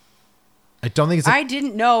check. I don't think it's. I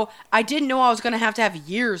didn't know I was going to have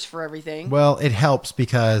years for everything. Well, it helps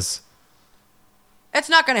because It's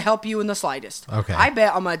not going to help you in the slightest. Okay. I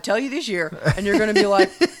bet I'm going to tell you this year, and you're going to be like,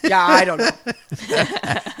 yeah, I don't know.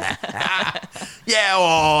 yeah,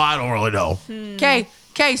 well, I don't really know.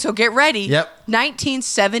 Okay, so get ready. Yep.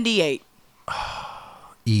 1978.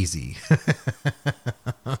 Easy.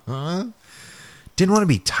 Didn't want to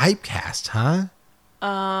be typecast, huh?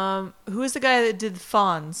 Who is the guy that did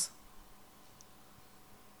Fonz?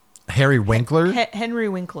 Harry Winkler Henry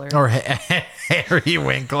Winkler. or Harry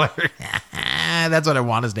Winkler. That's what I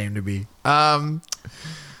want his name to be.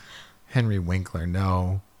 Henry Winkler.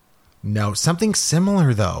 No, something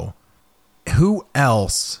similar though. Who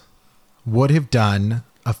else would have done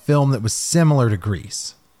a film that was similar to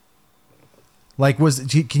Grease? Like,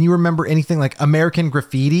 can you remember anything like American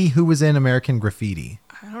Graffiti? Who was in American Graffiti?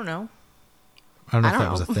 I don't know. I don't know if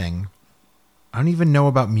that was a thing. I don't even know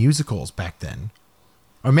about musicals back then.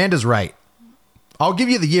 Amanda's right. I'll give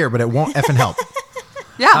you the year, but it won't effing help.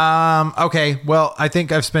 Yeah. Okay, well, I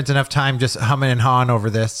think I've spent enough time just humming and hawing over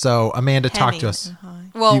this. So, Amanda, talk to us.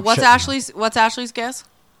 Well, you what's shouldn't. Ashley's guess?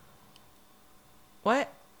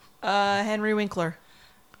 What? Henry Winkler.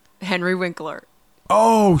 Henry Winkler.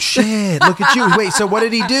 Oh shit! Look at you. Wait, so what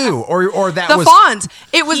did he do? Or that The was Fonz.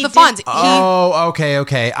 It was He the did- Fonz. Oh,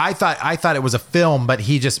 okay. I thought it was a film, but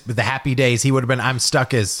he just the Happy Days. He would have been. I'm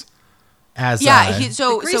stuck as Yeah,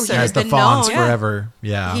 so The he Greaser. had as the been Fonz known. forever.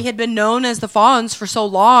 Yeah. He had been known as the Fonz for so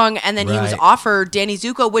long, and then he was Right. offered Danny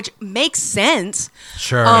Zuko, which makes sense.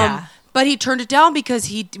 Sure. Yeah. But he turned it down because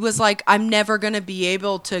he was like, I'm never going to be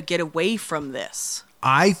able to get away from this.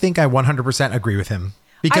 I think I 100% agree with him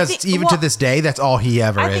because think- even well, to this day, that's all he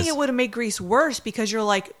ever I is. think it would have made Grease worse because you're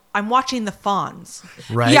like, I'm watching the Fonz.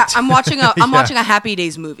 Right. Yeah, I'm watching a Yeah. watching a Happy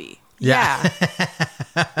Days movie. Yeah.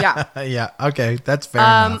 Yeah. Yeah. Okay. That's fair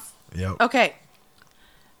enough. Yep. Okay.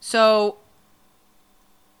 So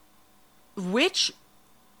Quentin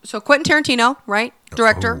Tarantino, right?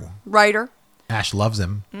 Director, Oh. writer. Ash loves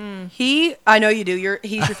him. I know you do.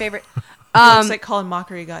 He's your favorite. It looks like Colin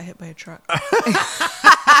Mockery got hit by a truck.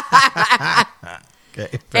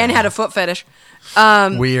 Okay. And had a foot fetish.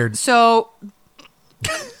 Weird. So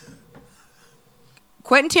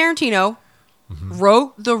Quentin Tarantino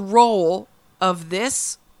wrote the role of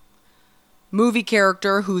this movie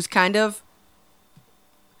character who's kind of,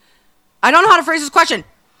 I don't know how to phrase this question.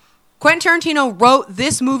 Quentin Tarantino wrote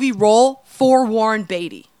this movie role for Warren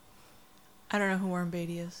Beatty. I don't know who Warren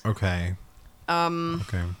Beatty is. Okay.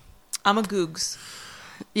 Okay. I'm a Googs.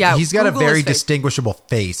 Yeah, He's got Google a very his face. distinguishable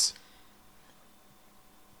face.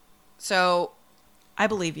 So I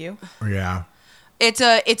believe you. Yeah. it's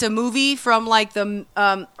a movie from like the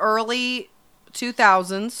early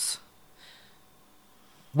 2000s.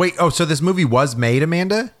 Wait. Oh, so this movie was made,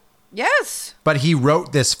 Amanda? Yes, But he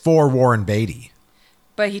wrote this for Warren Beatty.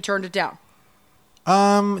 but he turned it down.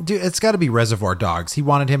 Dude, it's got to be Reservoir Dogs. He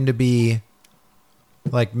wanted him to be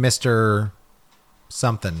like Mr.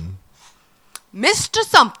 Something. Mr.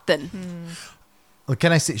 Something. Look,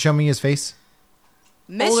 can I see? Show me his face.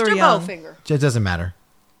 Old or Mr. young? Bowfinger. It doesn't matter.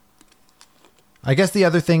 I guess the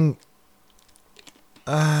other thing.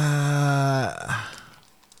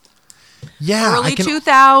 Yeah, Early I can.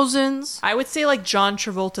 2000s. I would say like John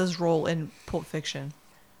Travolta's role in Pulp Fiction.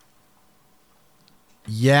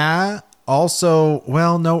 Yeah. Also,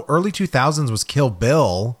 well, no. Early 2000s was Kill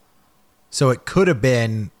Bill, so it could have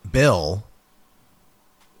been Bill.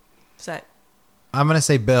 Is that I'm gonna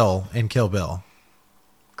say Bill in Kill Bill.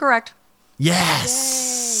 Correct.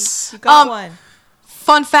 Yes. you got one?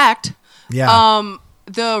 Fun fact. Yeah.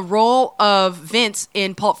 The role of Vince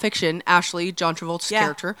in Pulp Fiction, Ashley, John Travolta's Yeah.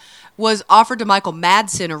 character, was offered to Michael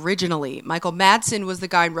Madsen originally. Michael Madsen was the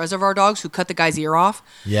guy in Reservoir Dogs who cut the guy's ear off.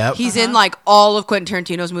 Yep. He's in like all of Quentin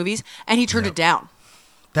Tarantino's movies, and he turned it down.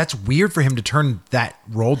 That's weird for him to turn that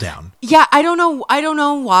role down. Yeah, I don't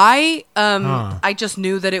know why. I just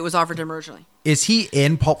knew that it was offered to him originally. Is he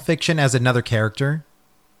in Pulp Fiction as another character?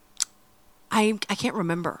 I can't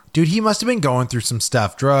remember. Dude, he must have been going through some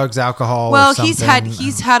stuff, drugs, alcohol. Well, or he's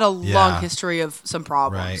something. had a Yeah. long history of some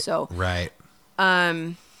problems. Right. So right.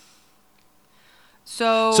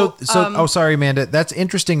 So Oh, sorry, Amanda. That's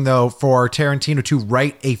interesting though for Tarantino to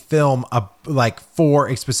write a film like for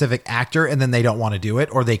a specific actor, and then they don't want to do it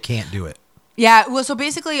or they can't do it. yeah. Well, so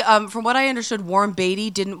basically, from what I understood, Warren Beatty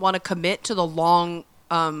didn't want to commit to the long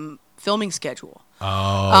filming schedule.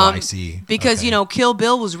 Oh, I see. Because, Okay. Kill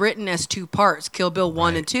Bill was written as two parts, Kill Bill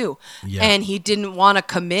 1 and 2. Yeah. And he didn't want to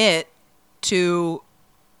commit to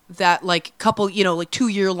that, like, couple, like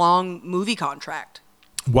 2-year long movie contract.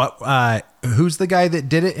 What? Who's the guy that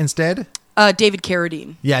did it instead? David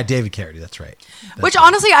Carradine. Yeah, David Carradine. That's right. That's Which, right.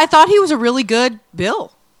 honestly, I thought he was a really good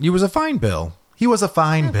Bill. He was a fine Bill. He was a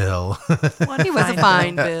fine Bill. He was a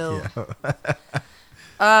fine Bill.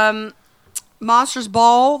 Monsters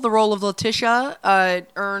Ball, the role of Letitia,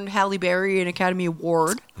 earned Halle Berry an Academy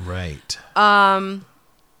Award. Right.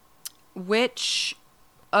 Which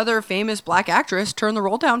other famous black actress turned the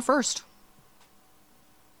role down first?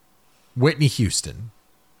 Whitney Houston.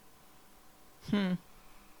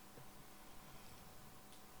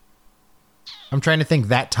 I'm trying to think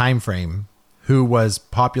that time frame. Who was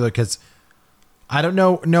popular? Because I don't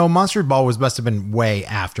know. No, Monster Ball must have been way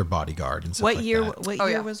after Bodyguard and stuff What like year? that. What Oh,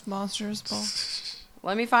 year yeah. was Monsters Ball?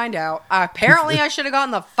 Let me find out. Apparently, I should have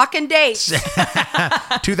gotten the fucking date.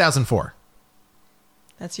 2004,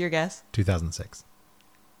 That's your guess. 2006,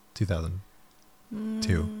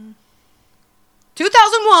 2002.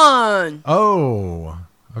 2001. Oh,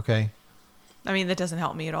 okay. I mean, that doesn't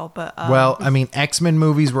help me at all. But Well, I mean, X-Men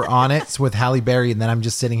movies were on it with Halle Berry, and then I'm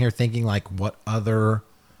just sitting here thinking, like, what other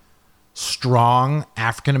strong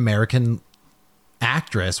African American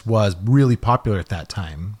actress was really popular at that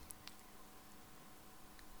time?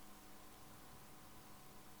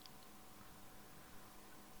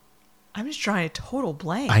 I'm just drawing a total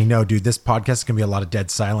blank. I know, dude. This podcast is gonna be a lot of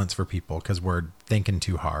dead silence for people because we're thinking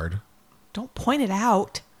too hard. Don't point it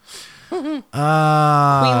out. Queen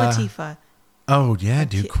Uh, Latifah. Oh yeah,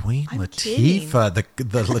 dude. ki- Queen I'm Latifah, the Queen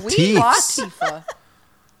Latifs, Latifah.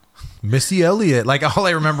 Missy Elliott. Like all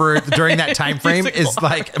I remember during that time frame is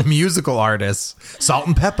like musical artists, Salt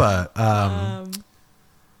and Pepper.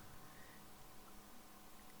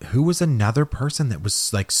 Who was another person that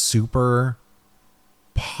was like super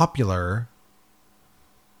popular?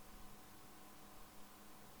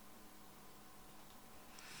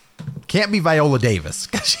 Can't be Viola Davis.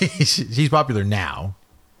 'Cause she's popular now.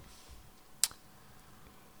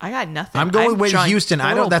 I got nothing. I'm going Whitney drawing Houston.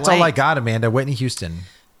 total That's all I blank. got, Amanda. Whitney Houston.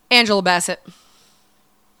 Angela Bassett.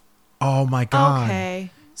 Oh my God. Okay.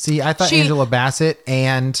 See, I thought She- Angela Bassett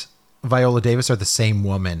and Viola Davis are the same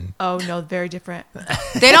woman. Oh no, very different.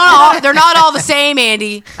 They're not all the same,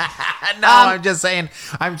 Andy. No, I'm just saying.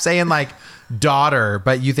 I'm saying like daughter,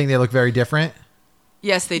 but you think they look very different?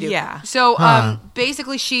 Yes, they do. Yeah. So Huh.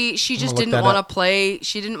 basically she just look didn't that want to up. play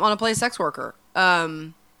a sex worker.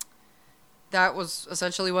 That was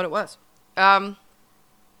essentially what it was. Oh,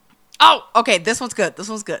 okay, this one's good.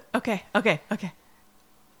 Okay.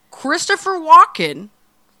 Christopher Walken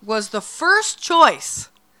was the first choice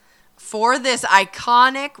for this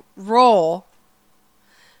iconic role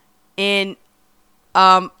in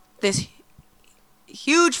this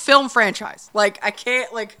huge film franchise. Like, I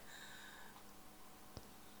can't, like,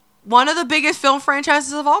 one of the biggest film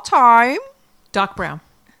franchises of all time. Doc Brown.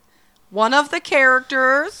 One of the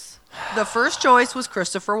characters, the first choice was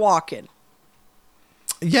Christopher Walken.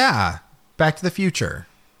 Yeah. Back to the Future.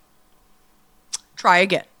 Try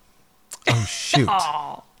again. Oh shoot.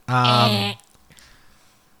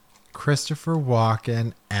 Christopher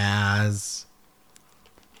Walken as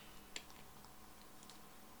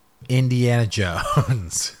Indiana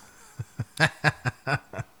Jones.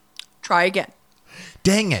 Try again.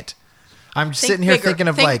 Dang it. I'm sitting here bigger. thinking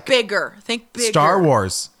of Think like bigger. Think bigger. Star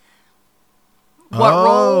Wars. What Oh.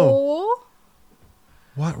 role?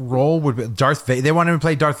 What role would be Darth Vader? They want him to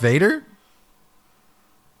play Darth Vader?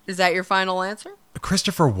 Is that your final answer?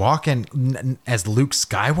 Christopher Walken as Luke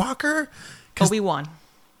Skywalker? 'Cause- Obi-Wan.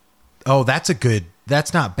 Oh,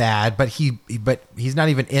 that's not bad, but he's not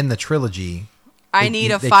even in the trilogy. I They-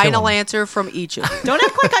 need a they kill final him. answer from each of you. Don't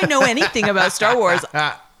act like I know anything about Star Wars.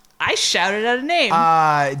 I shouted out a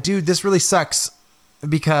name. Dude, this really sucks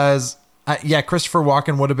because Christopher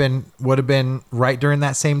Walken would have been right during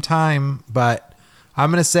that same time, but I'm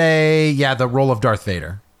gonna say the role of Darth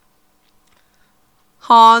Vader.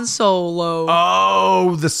 Han Solo.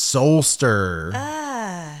 Oh, the Soulster.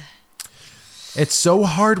 It's so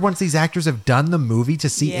hard once these actors have done the movie to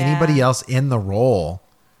see Yeah. anybody else in the role.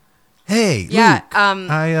 Hey, Yeah,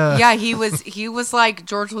 Luke, he was like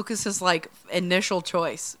George Lucas's like initial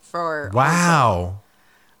choice for Han Solo. wow.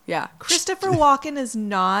 Yeah. Christopher Walken is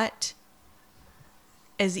not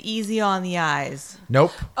as easy on the eyes.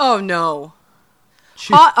 Nope. Oh no.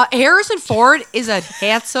 Shoot. Harrison Ford is a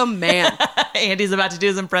handsome man. Andy's about to do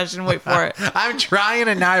his impression. Wait for it. I'm trying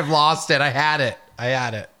and now I've lost it. I had it.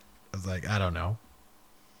 I was like, I don't know.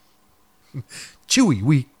 Chewie,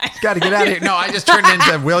 we got to get out of here. No, I just turned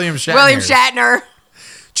into William Shatner. William Shatner.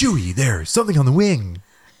 Chewie, there's something on the wing.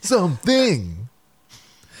 Something.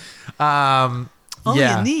 All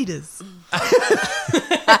you need is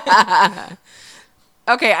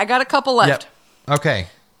Okay, I got a couple left. Yep. Okay.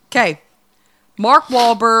 Okay. Mark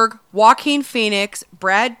Wahlberg, Joaquin Phoenix,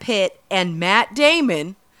 Brad Pitt, and Matt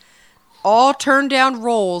Damon all turned down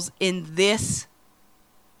roles in this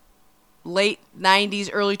late 90s,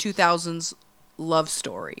 early 2000s love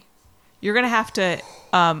story. You're gonna have to.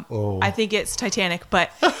 I think it's Titanic,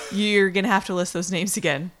 but you're gonna have to list those names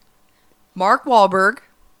again. Mark Wahlberg,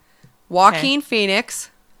 Joaquin Phoenix,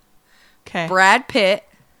 Okay. Brad Pitt,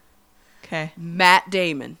 Okay. Matt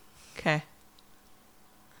Damon. Okay.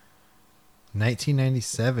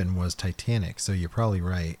 1997 was Titanic, so you're probably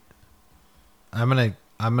right. I'm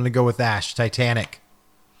gonna go with Ash. Titanic.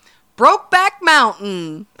 Brokeback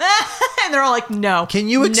Mountain. And they're all like, "No." Can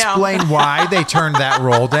you No. explain why they turned that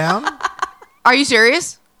roll down? Are you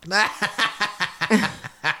serious? I'd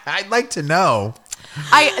like to know.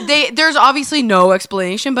 There's obviously no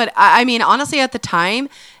explanation, but I mean, honestly, at the time,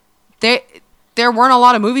 there weren't a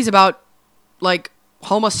lot of movies about like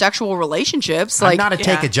homosexual relationships. Like, I'm not a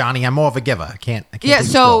taker, Johnny. I'm more of a giver. I can't yeah. take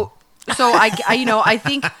So I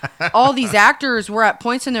think all these actors were at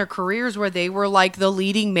points in their careers where they were like the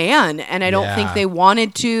leading man, and I don't think Yeah. they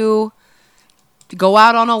wanted to go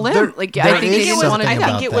out on a limb. There- Like, there I I think is they think it didn't was. want to I do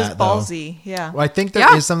something that. think it about was that, though. ballsy. Yeah. Well, I think there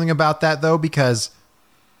is Yeah. something about that though, because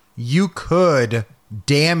you could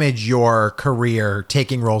damage your career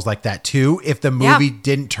taking roles like that too if the movie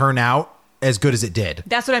didn't turn out as good as it did.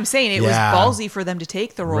 That's what I'm saying. It Yeah. was ballsy for them to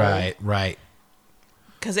take the role Right.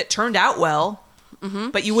 because it turned out well,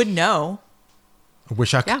 but you wouldn't know. I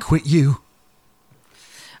wish I could Yeah. quit you.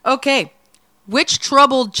 Okay, which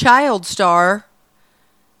troubled child star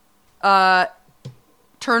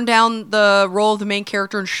turned down the role of the main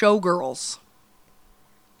character in Showgirls?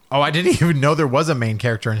 Oh, I didn't even know there was a main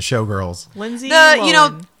character in Showgirls. Lindsay, The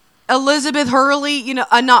Lohan. Elizabeth Hurley,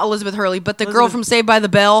 not Elizabeth Hurley, but the girl Elizabeth- from Saved by the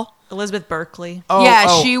Bell. Elizabeth Berkley.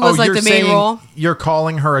 Yeah, she was, like, you're the main saying role. You're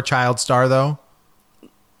calling her a child star, though?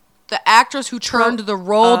 The actress who turned the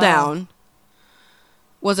role down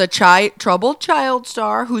was a troubled child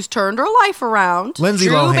star who's turned her life around. Lindsay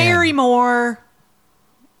Drew Lohan. Barrymore.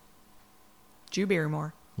 Drew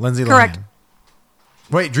Barrymore. Lindsay Correct. Lohan.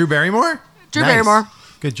 Wait, Drew Barrymore? Drew Nice. Barrymore.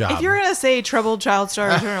 Good job. If you're gonna say troubled child star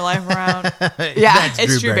turn her life around, Yeah,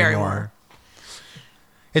 it's Drew Barrymore.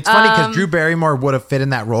 It's funny because Drew Barrymore would have fit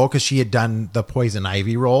in that role because she had done the Poison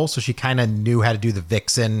Ivy role, so she kind of knew how to do the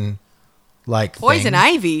vixen like Poison thing.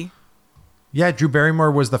 Ivy. Yeah, Drew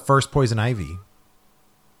Barrymore was the first Poison Ivy.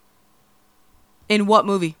 In what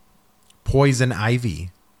movie? Poison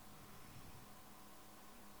Ivy.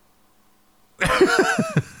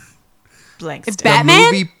 Blank. It's stare.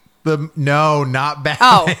 Batman? No, not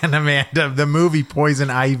Batman, Oh. Amanda. The movie Poison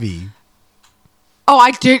Ivy. Oh,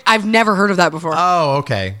 I've never heard of that before. Oh,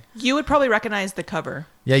 okay. You would probably recognize the cover.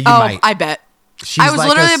 Yeah, you oh, might. I bet. She's I was like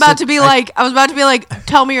literally a about to sit- be like, I was about to be like,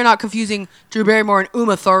 tell me you're not confusing Drew Barrymore and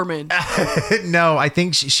Uma Thurman. No, I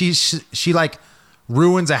think she like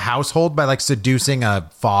ruins a household by like seducing a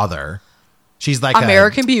father. She's like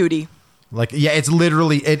American Beauty.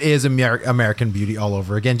 it is American Beauty all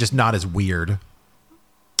over again, just not as weird.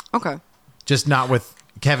 Okay. Just not with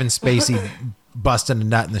Kevin Spacey busting a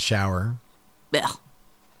nut in the shower. Blech.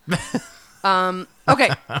 Okay.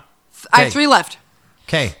 I have 3 left.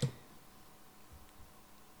 Okay.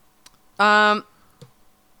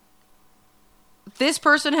 This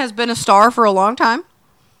person has been a star for a long time.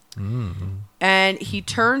 And he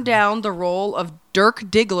turned down the role of Dirk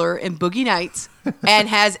Diggler in Boogie Nights and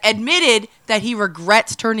has admitted that he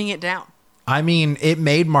regrets turning it down. I mean, it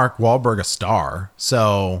made Mark Wahlberg a star.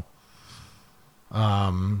 So,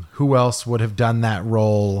 who else would have done that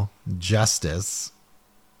role justice?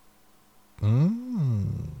 I've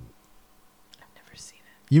never seen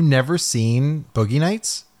it. You've never seen Boogie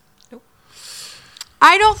Nights?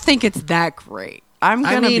 I don't think it's that great. I'm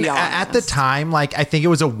I gonna mean, be honest. at the time, like I think it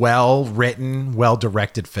was a well-written,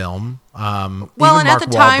 well-directed film. Well, even and at the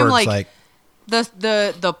time, Wahlberg's like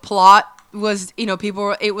the plot was,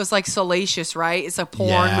 it was like salacious, right? It's a porn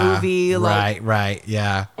yeah, movie, like, right,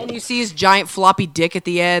 yeah. and you see his giant floppy dick at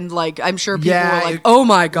the end. Like, I'm sure people Yeah, were like, "Oh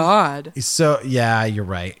my god!" So yeah, you're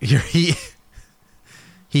right.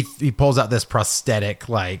 He pulls out this prosthetic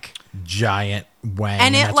like giant wang,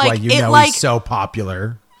 And it, that's like- why you it, know like- he's so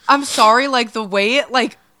popular. I'm sorry, like the way it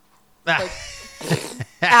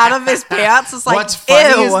out of his pants is like, What's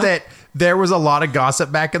funny ew. is that there was a lot of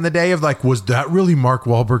gossip back in the day of like, was that really Mark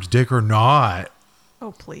Wahlberg's dick or not?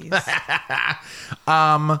 Oh please.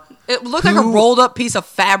 It looked like a rolled up piece of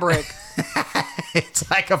fabric. It's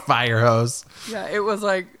like a fire hose. Yeah, it was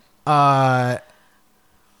like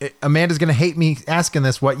Amanda's gonna hate me asking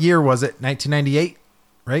this. What year was it? 1998,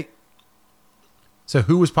 right? So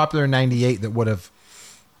who was popular in 98 that would have?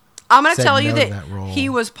 I'm going to said tell you no to that, that role. he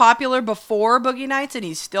was popular before Boogie Nights and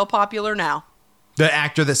he's still popular now. The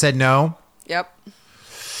actor that said no. Yep.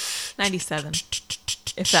 97.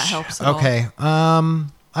 If that helps at all. Okay. I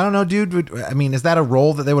don't know, dude. I mean, is that a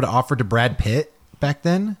role that they would have offered to Brad Pitt back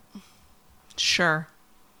then? Sure.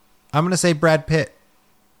 I'm gonna say Brad Pitt.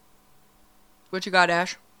 What you got,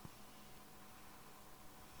 Ash?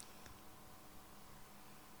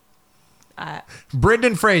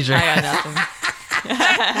 Brendan Fraser. I got nothing.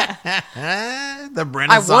 The I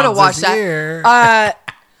Renaissance would have watched is here. that.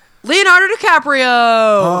 Leonardo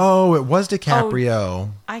DiCaprio. Oh, it was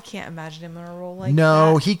DiCaprio. I can't imagine him in a role like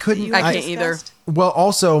No, that. he couldn't- that you I had can't either. discussed. Well,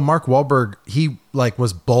 also Mark Wahlberg, he like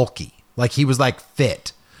was bulky, like he was like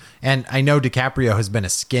fit, and I know DiCaprio has been a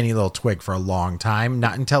skinny little twig for a long time.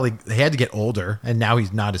 Not until he had to get older, and now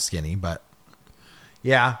he's not as skinny. But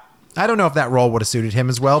yeah, I don't know if that role would have suited him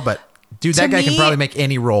as well. But dude, To that guy can me- probably make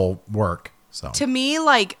any role work. So To me,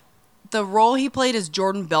 like, the role he played as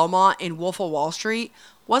Jordan Belmont in Wolf of Wall Street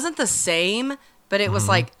wasn't the same, but it was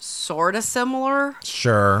like sort of similar.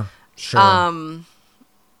 sure. Okay,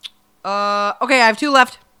 I have 2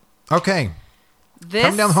 left. Okay, This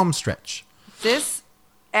come down the home stretch. this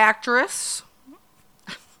actress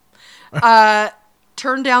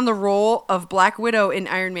turned down the role of Black Widow in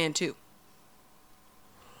Iron Man 2.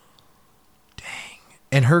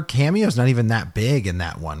 And her cameo's not even that big in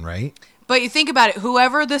that one, right? But you think about it,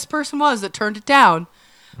 whoever this person was that turned it down,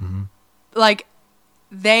 like,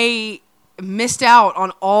 they missed out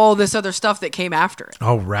on all this other stuff that came after it.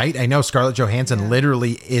 Oh, right. I know Scarlett Johansson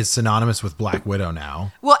literally is synonymous with Black Widow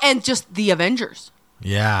now. Well, and just the Avengers.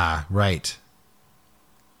 Yeah, right.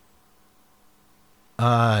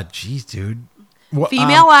 Geez, dude. Well,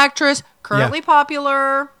 Female actress, currently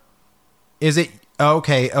popular. is it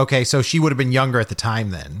okay? So she would have been younger at the time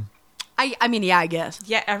then. I mean, yeah, I guess.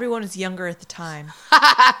 Yeah, everyone was younger at the time.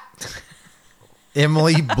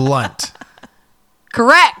 Emily Blunt.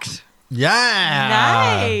 Correct.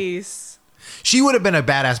 Yeah. Nice. She would have been a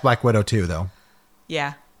badass Black Widow too, though.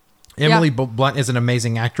 Yeah. Emily Blunt is an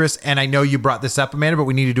amazing actress, and I know you brought this up, Amanda, but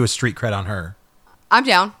we need to do a street cred on her. I'm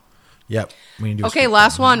down. Yep. We need to do a Okay, street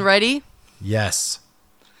last cred. one. Ready? Yes.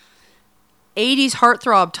 80s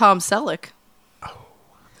heartthrob Tom Selleck. The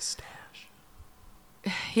stash.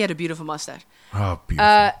 He had a beautiful mustache. Oh,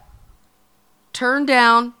 beautiful. Turned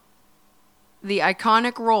down the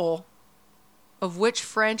iconic role of which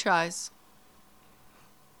franchise?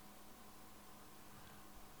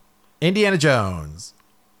 Indiana Jones.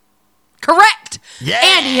 Correct. Yeah.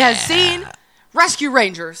 And he has seen Rescue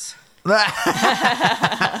Rangers. Yes,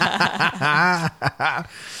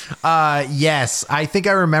 I think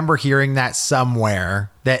I remember hearing that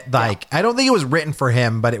somewhere. That like I don't think it was written for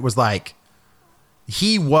him, but it was like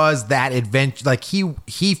he was that adventure. Like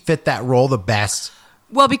he fit that role the best.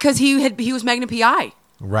 Well, because he was Magnum PI.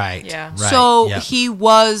 Right. Yeah. Right. So yep. he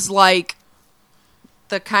was like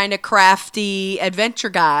the kind of crafty adventure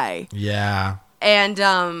guy. Yeah.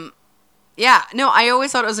 And yeah, no, I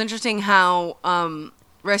always thought it was interesting how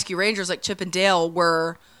Rescue Rangers like Chip and Dale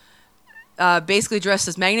were basically dressed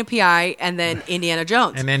as Magnum PI and then Indiana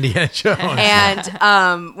Jones. And Indiana Jones.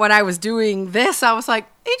 And when I was doing this, I was like,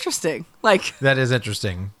 interesting. Like, That is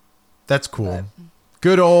interesting. That's cool.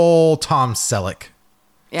 Good old Tom Selleck,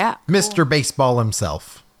 yeah. Mr. Baseball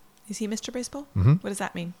himself. Is he Mr. Baseball? Mm-hmm. What does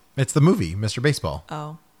that mean? It's the movie, Mr. Baseball.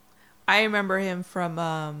 Oh. I remember him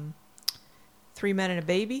from 3 Men and a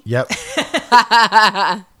Baby. Yep.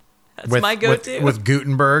 That's my go-to. With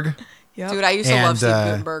Gutenberg. Yep. Dude, I used to love And, Steve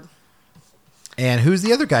Gutenberg. And who's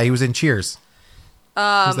the other guy? He was in Cheers.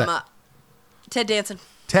 Who's that? Ted Danson.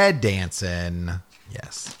 Ted Danson.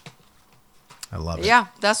 Yes. I love it. Yeah,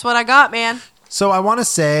 that's what I got, man. So I want to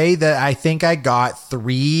say that I think I got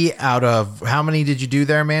 3 out of, how many did you do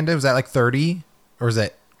there, Amanda? Was that like 30? Or was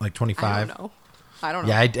that like 25? I don't know.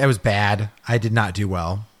 Yeah, I was bad. I did not do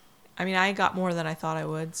well. I mean, I got more than I thought I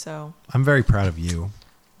would, so I'm very proud of you.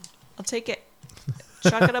 I'll take it.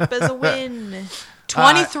 Chalk it up as a win.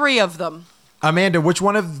 23 of them. Amanda, which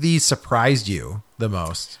one of these surprised you the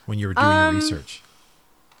most when you were doing your research?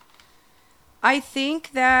 I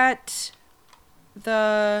think that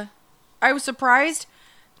I was surprised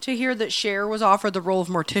to hear that Cher was offered the role of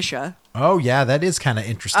Morticia. Oh, yeah, that is kind of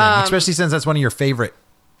interesting, especially since that's one of your favorite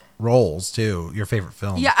roles, too, your favorite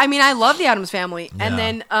film. Yeah, I mean, I love the Addams Family. Yeah. And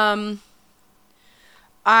then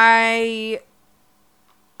I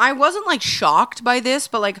wasn't, like, shocked by this,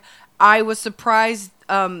 but, like, I was surprised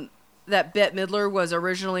that Bette Midler was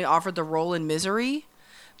originally offered the role in Misery.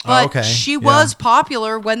 But okay. she Yeah. was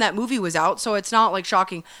popular when that movie was out, so it's not, like,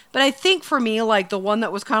 shocking. But I think for me, like, the one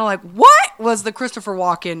that was kind of like, what? Was the Christopher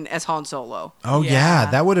Walken as Han Solo. Oh, yeah, Yeah.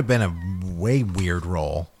 that would have been a way weird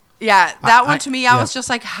role. Yeah, that one I- to me, I yeah. was just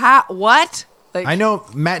like, what? Like, I know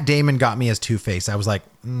Matt Damon got me as Two-Face. I was like,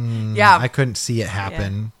 yeah, I couldn't see it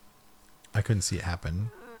happen. I couldn't see it happen.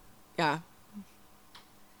 yeah.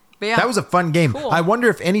 But yeah, That was a fun game. Cool. I wonder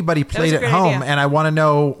if anybody was played a at great home, idea. and I want to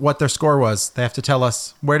know what their score was. They have to tell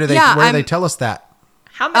us. Where do they tell us that?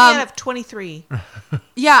 How many out of 23?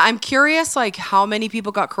 yeah, I'm curious, like, how many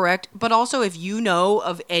people got correct, but also if you know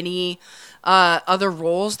of any other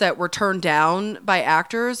roles that were turned down by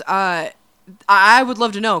actors, I would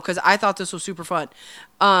love to know, because I thought this was super fun.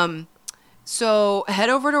 So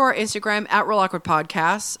head over to our Instagram at Real Awkward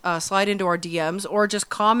Podcast, slide into our DMs, or just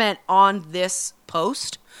comment on this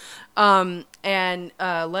post, and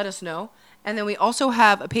let us know. And then we also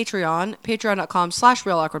have a Patreon,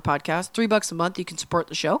 patreon.com/Real Awkward Podcast. $3 a month. You can support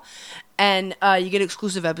the show. And you get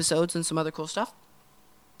exclusive episodes and some other cool stuff.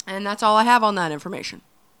 And that's all I have on that information.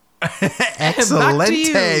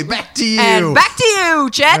 Excelente. Back to you. And back to you,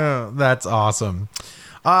 Chet. Oh, that's awesome.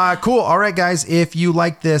 Cool. All right, guys. If you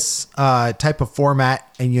like this type of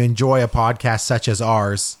format and you enjoy a podcast such as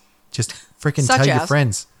ours, just freaking Such tell your as?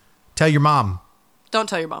 friends. Tell your mom. Don't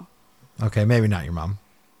tell your mom. Okay, maybe not your mom.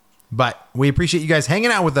 But we appreciate you guys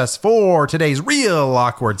hanging out with us for today's Real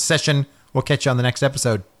Awkward session. We'll catch you on the next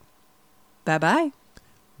episode. Bye-bye.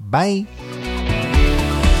 Bye.